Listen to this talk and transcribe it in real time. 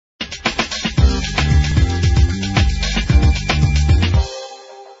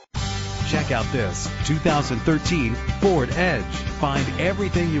check out this 2013 Ford Edge. Find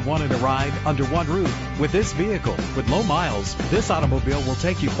everything you want in a ride under one roof with this vehicle. With low miles, this automobile will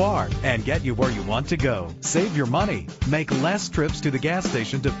take you far and get you where you want to go. Save your money. Make less trips to the gas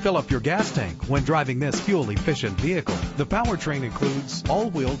station to fill up your gas tank when driving this fuel-efficient vehicle. The powertrain includes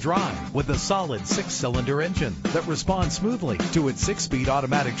all-wheel drive with a solid 6-cylinder engine that responds smoothly to its 6-speed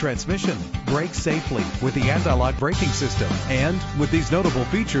automatic transmission. Brake safely with the anti-lock braking system. And with these notable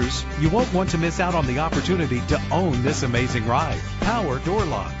features, you won't want to miss out on the opportunity to own this amazing ride. Power door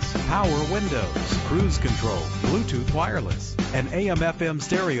locks, power windows, cruise control, Bluetooth wireless, an AM/FM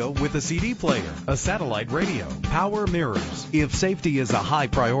stereo with a CD player, a satellite radio, power mirrors. If safety is a high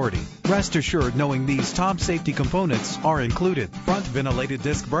priority, rest assured knowing these top safety components are included: front ventilated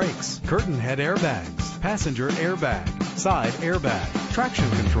disc brakes, curtain head airbags, passenger airbag, side airbag, traction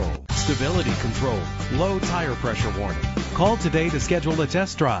control, stability control, low tire pressure warning. Call today to schedule a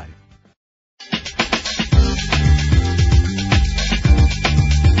test drive.